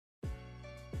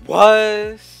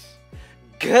What's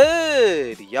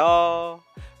good, y'all?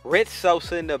 Rich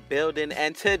Sosa in the building,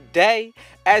 and today,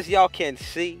 as y'all can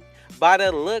see by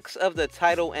the looks of the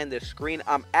title and the screen,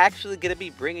 I'm actually going to be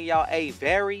bringing y'all a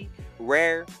very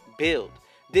rare build.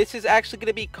 This is actually going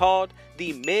to be called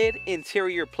the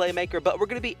mid-interior playmaker, but we're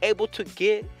going to be able to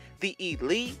get the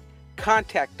elite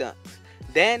contact dunks.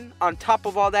 Then, on top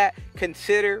of all that,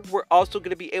 consider we're also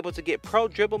going to be able to get pro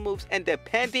dribble moves, and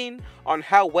depending on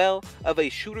how well of a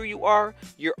shooter you are,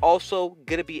 you're also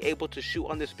going to be able to shoot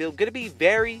on this build. Going to be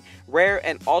very rare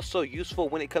and also useful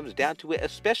when it comes down to it,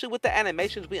 especially with the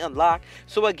animations we unlock.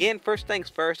 So again, first things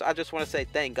first, I just want to say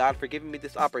thank God for giving me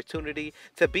this opportunity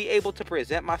to be able to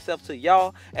present myself to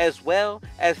y'all, as well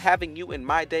as having you in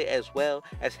my day, as well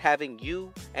as having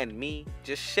you and me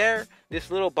just share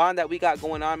this little bond that we got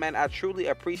going on, man. I truly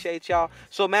appreciate y'all.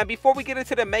 So man, before we get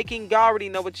into the making, y'all already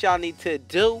know what y'all need to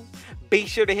do. Be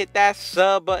sure to hit that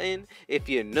sub button if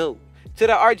you're new to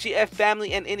the RGF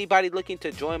family, and anybody looking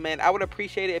to join, man, I would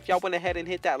appreciate it if y'all went ahead and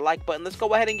hit that like button. Let's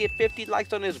go ahead and get 50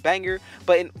 likes on this banger.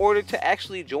 But in order to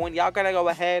actually join, y'all gotta go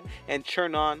ahead and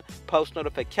turn on post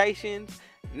notifications.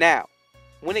 Now,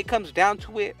 when it comes down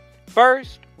to it,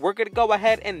 first, we're going to go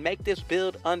ahead and make this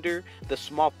build under the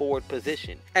small forward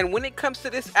position. And when it comes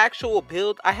to this actual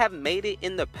build, I have made it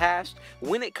in the past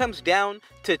when it comes down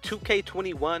to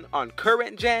 2K21 on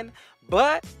current gen,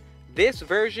 but this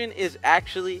version is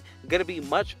actually going to be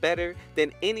much better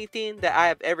than anything that I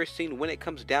have ever seen when it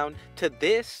comes down to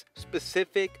this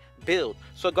specific build.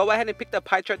 So go ahead and pick the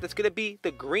pie chart that's going to be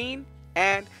the green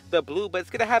and the blue, but it's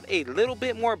going to have a little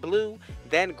bit more blue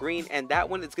than green, and that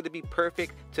one is going to be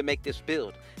perfect to make this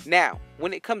build. Now,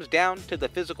 when it comes down to the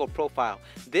physical profile,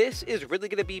 this is really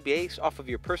going to be based off of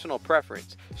your personal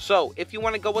preference. So if you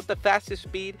want to go with the fastest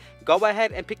speed, go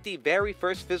ahead and pick the very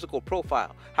first physical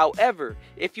profile. However,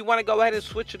 if you want to go ahead and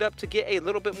switch it up to get a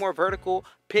little bit more vertical,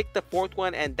 pick the fourth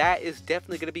one, and that is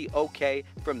definitely going to be okay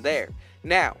from there.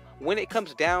 Now, when it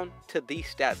comes down to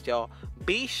these stats, y'all,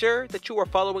 be sure that you are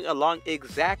following along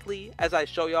exactly as I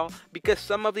show y'all, because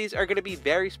some of these are going to be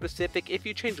very specific. If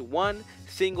you change one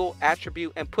single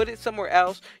attribute and put it somewhere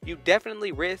else, you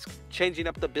definitely risk changing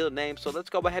up the build name. So let's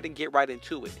go ahead and get right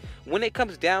into it. When it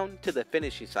comes down to the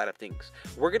finishing side of things,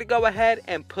 we're going to go ahead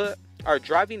and put our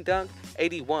driving dunk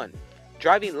 81.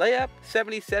 Driving layup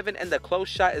 77, and the close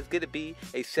shot is going to be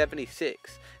a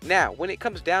 76. Now, when it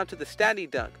comes down to the standing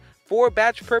dunk, for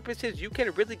batch purposes, you can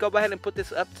really go ahead and put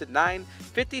this up to 9.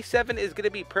 57 is going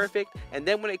to be perfect. And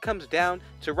then when it comes down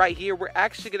to right here, we're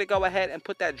actually going to go ahead and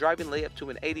put that driving layup to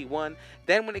an 81.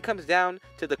 Then when it comes down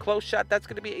to the close shot, that's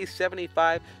going to be a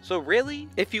 75. So really,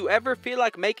 if you ever feel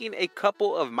like making a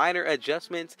couple of minor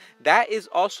adjustments, that is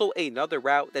also another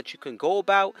route that you can go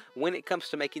about when it comes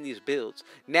to making these builds.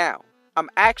 Now, I'm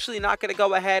actually not going to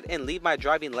go ahead and leave my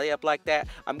driving layup like that.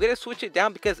 I'm going to switch it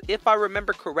down because if I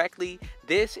remember correctly,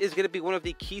 this is going to be one of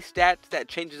the key stats that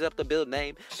changes up the build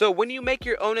name. So when you make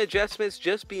your own adjustments,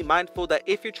 just be mindful that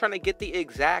if you're trying to get the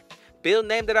exact build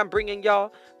name that I'm bringing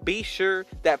y'all, be sure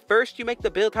that first you make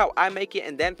the build how I make it,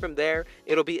 and then from there,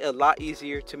 it'll be a lot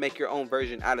easier to make your own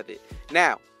version out of it.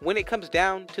 Now, when it comes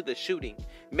down to the shooting,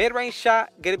 mid-range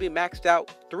shot gonna be maxed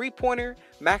out, three-pointer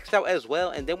maxed out as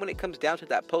well, and then when it comes down to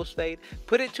that post fade,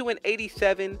 put it to an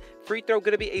 87, free throw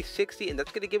gonna be a 60, and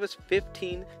that's gonna give us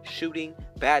 15 shooting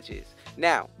badges.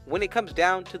 Now, when it comes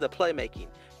down to the playmaking,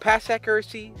 pass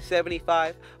accuracy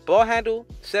 75, ball handle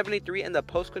 73, and the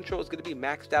post control is going to be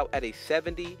maxed out at a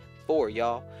 74,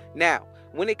 y'all. Now,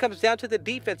 when it comes down to the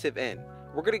defensive end,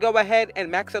 we're going to go ahead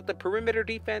and max out the perimeter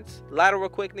defense, lateral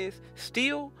quickness,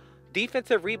 steal,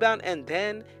 defensive rebound, and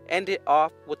then end it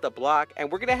off with the block.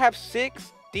 And we're going to have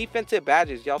 6 defensive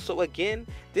badges, y'all. So again,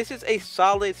 this is a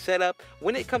solid setup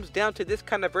when it comes down to this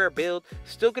kind of rare build.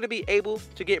 Still going to be able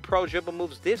to get pro dribble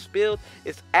moves. This build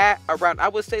is at around, I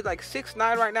would say, like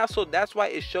 6'9" right now, so that's why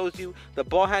it shows you the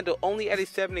ball handle only at a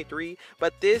 73,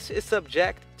 but this is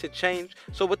subject to change.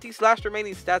 So with these last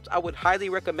remaining stats, I would highly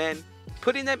recommend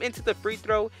putting them into the free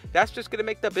throw. That's just going to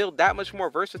make the build that much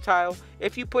more versatile.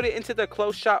 If you put it into the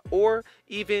close shot or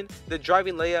even the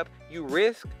driving layup, you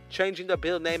risk changing the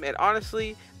build name. And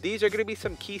honestly, these are going to be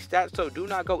some key stats, so do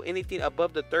not go anything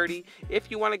above the 30 if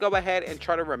you want to go ahead and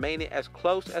try to remain it as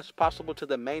close as possible to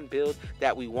the main build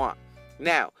that we want.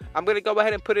 Now, I'm going to go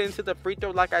ahead and put it into the free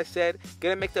throw like I said.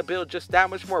 Going to make the build just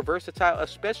that much more versatile,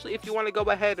 especially if you want to go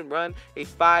ahead and run a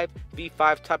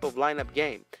 5v5 type of lineup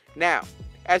game. Now,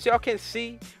 as y'all can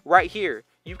see right here,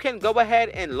 you can go ahead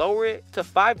and lower it to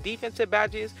 5 defensive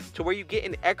badges to where you get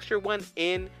an extra one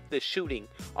in the shooting.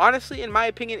 Honestly, in my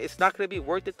opinion, it's not going to be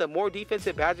worth it. The more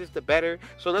defensive badges, the better.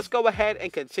 So let's go ahead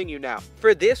and continue now.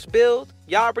 For this build,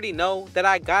 y'all already know that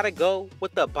I gotta go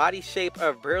with the body shape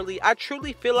of Barkley. I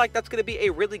truly feel like that's going to be a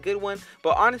really good one,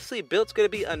 but honestly, build's going to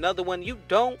be another one. You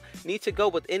don't need to go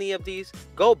with any of these.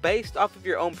 Go based off of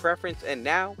your own preference, and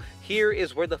now here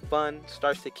is where the fun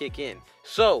starts to kick in.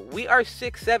 So we are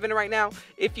 6'7" right now.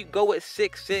 If you go at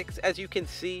 6'6", as you can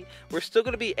see, we're still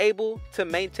going to be able to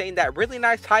maintain that really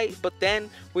nice height, but then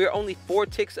we're only 4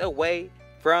 ticks away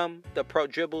from the pro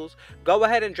dribbles. Go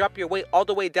ahead and drop your weight all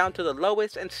the way down to the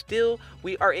lowest, and still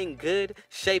we are in good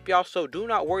shape, y'all, so do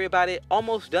not worry about it.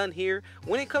 Almost done here.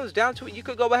 When it comes down to it, you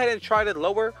could go ahead and try to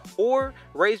lower or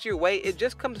raise your weight. It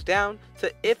just comes down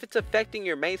to if it's affecting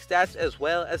your main stats as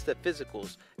well as the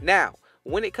physicals. Now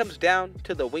when it comes down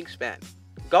to the wingspan,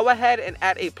 go ahead and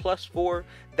add a +4.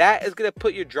 That is going to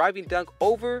put your driving dunk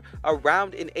over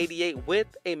around an 88 with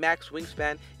a max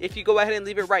wingspan. If you go ahead and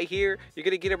leave it right here, you're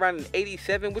going to get around an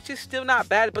 87, which is still not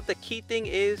bad. But the key thing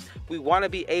is we want to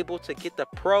be able to get the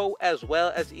pro as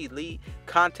well as elite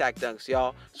contact dunks,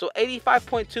 y'all. So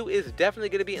 85.2 is definitely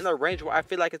going to be in the range where I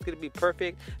feel like it's going to be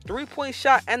perfect. 3-point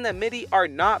shot and the midi are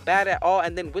not bad at all.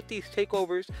 And then with these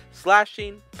takeovers,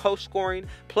 slashing, post scoring,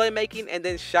 playmaking, and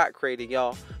then shot creating,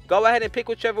 y'all. Go ahead and pick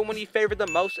whichever one you favor the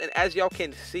most. And as y'all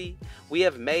can see, we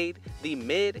have made the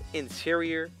mid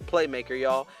interior playmaker,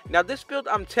 y'all. Now this build,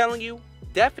 I'm telling you,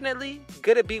 definitely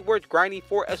gonna be worth grinding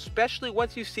for, especially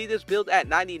once you see this build at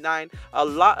 99. A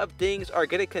lot of things are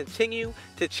gonna continue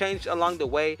to change along the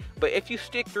way, but if you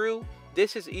stick through,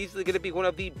 this is easily going to be one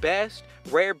of the best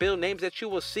rare build names that you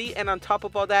will see. And on top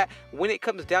of all that, when it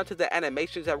comes down to the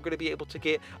animations that we're going to be able to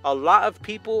get, a lot of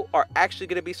people are actually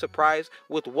going to be surprised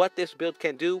with what this build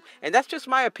can do. And that's just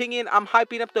my opinion. I'm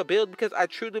hyping up the build because I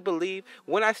truly believe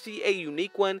when I see a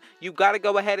unique one, you got to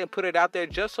go ahead and put it out there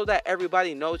just so that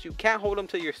everybody knows. You can't hold them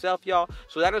to yourself, y'all.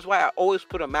 So that is why I always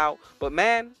put them out. But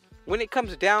man, when it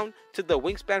comes down to the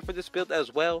wingspan for this build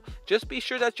as well, just be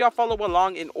sure that y'all follow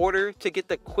along in order to get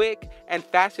the quick and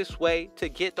fastest way to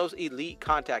get those elite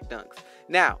contact dunks.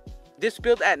 Now, this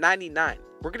build at 99,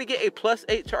 we're going to get a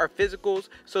 +8 to our physicals,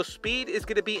 so speed is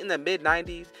going to be in the mid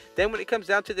 90s. Then when it comes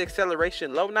down to the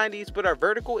acceleration, low 90s, but our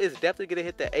vertical is definitely going to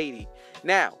hit the 80.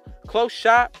 Now, close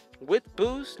shot with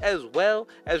boost as well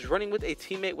as running with a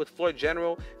teammate with floor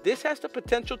general, this has the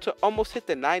potential to almost hit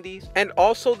the 90s. And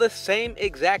also the same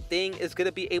exact thing is going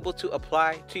to be able to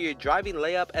apply to your driving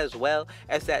layup as well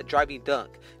as that driving dunk.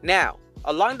 Now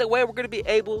along the way, we're going to be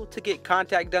able to get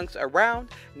contact dunks around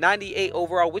 98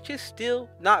 overall, which is still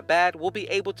not bad. We'll be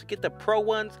able to get the pro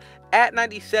ones at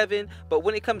 97, but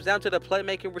when it comes down to the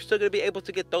playmaking, we're still going to be able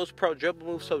to get those pro dribble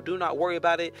moves, so do not worry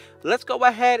about it. Let's go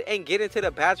ahead and get into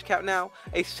the badge count now.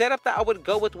 A setup that I would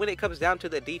go with when it comes down to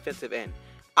the defensive end.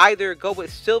 Either go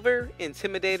with silver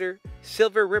intimidator,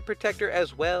 silver rim protector,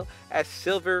 as well as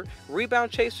silver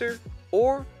rebound chaser,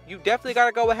 or you definitely got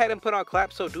to go ahead and put on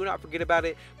clap, so do not forget about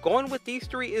it. Going with these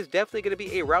three is definitely going to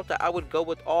be a route that I would go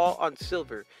with, all on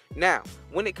silver. Now,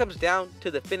 when it comes down to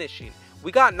the finishing,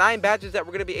 we got 9 badges that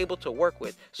we're going to be able to work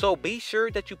with, so be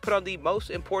sure that you put on the most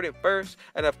important first.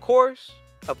 And of course,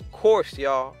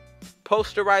 y'all,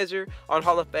 posterizer on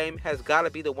Hall of Fame has got to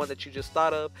be the one that you just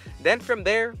thought of. Then from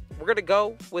there, we're going to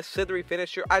go with Slithery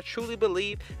Finisher. I truly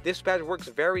believe this badge works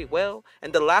very well.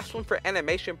 And the last one, for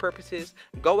animation purposes,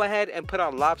 go ahead and put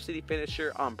on Lob City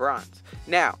Finisher on bronze.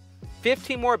 Now,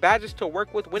 15 more badges to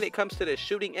work with when it comes to the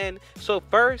shooting end. So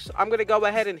first, I'm going to go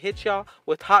ahead and hit y'all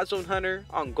with Hot Zone Hunter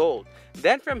on gold.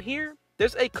 Then from here,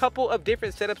 there's a couple of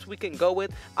different setups we can go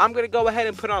with. I'm going to go ahead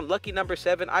and put on Lucky number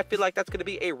 7. I feel like that's going to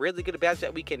be a really good badge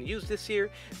that we can use this year.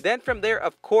 Then from there,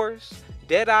 of course,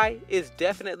 Deadeye is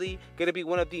definitely going to be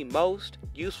one of the most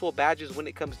useful badges when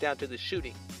it comes down to the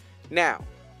shooting. Now,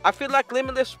 I feel like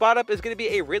Limitless Spot Up is going to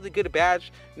be a really good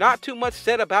badge. Not too much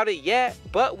said about it yet,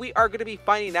 but we are going to be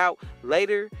finding out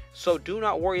later, so do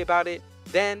not worry about it.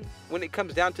 Then, when it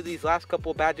comes down to these last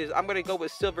couple badges, I'm going to go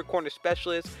with Silver Corner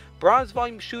Specialist, Bronze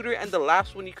Volume Shooter, and the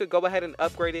last one you could go ahead and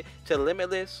upgrade it to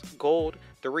Limitless Gold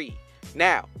 3.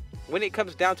 Now, when it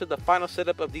comes down to the final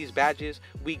setup of these badges,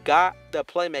 we got the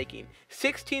Playmaking.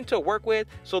 16 to work with,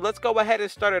 so let's go ahead and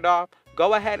start it off.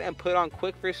 Go ahead and put on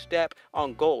Quick First Step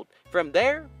on gold. From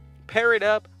there, pair it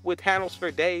up with Handles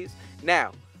for Days.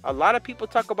 Now, a lot of people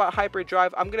talk about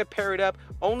Hyperdrive. I'm going to pair it up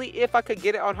only if I could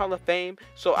get it on Hall of Fame.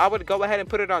 So I would go ahead and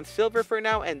put it on silver for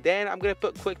now. And then I'm going to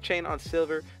put Quick Chain on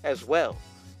silver as well.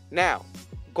 Now,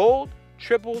 gold,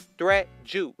 Triple Threat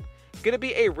Juke. Gonna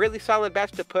be a really solid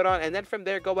batch to put on, and then from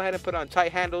there go ahead and put on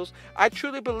tight handles. I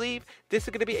truly believe this is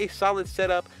gonna be a solid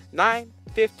setup. 9,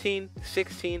 15,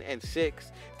 16, and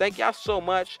 6. Thank y'all so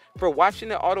much for watching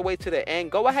it all the way to the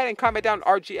end. Go ahead and comment down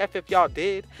RGF if y'all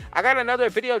did. I got another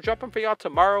video dropping for y'all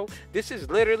tomorrow. This is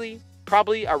literally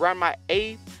probably around my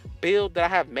 8th build that I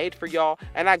have made for y'all,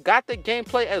 and I got the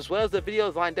gameplay as well as the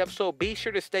videos lined up, so be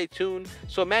sure to stay tuned.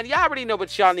 So man, y'all already know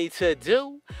what y'all need to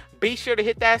do. Be sure to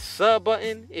hit that sub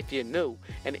button if you're new,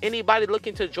 and anybody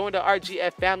looking to join the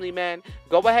RGF family, man,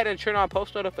 go ahead and turn on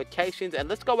post notifications, and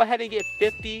let's go ahead and get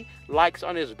 50 likes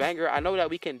on this banger. I know that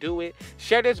we can do it.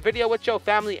 Share this video with your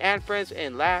family and friends,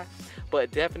 and last but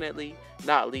definitely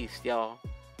not least, y'all,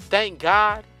 thank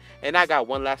God. And I got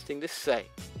one last thing to say.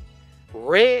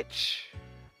 Rich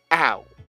out.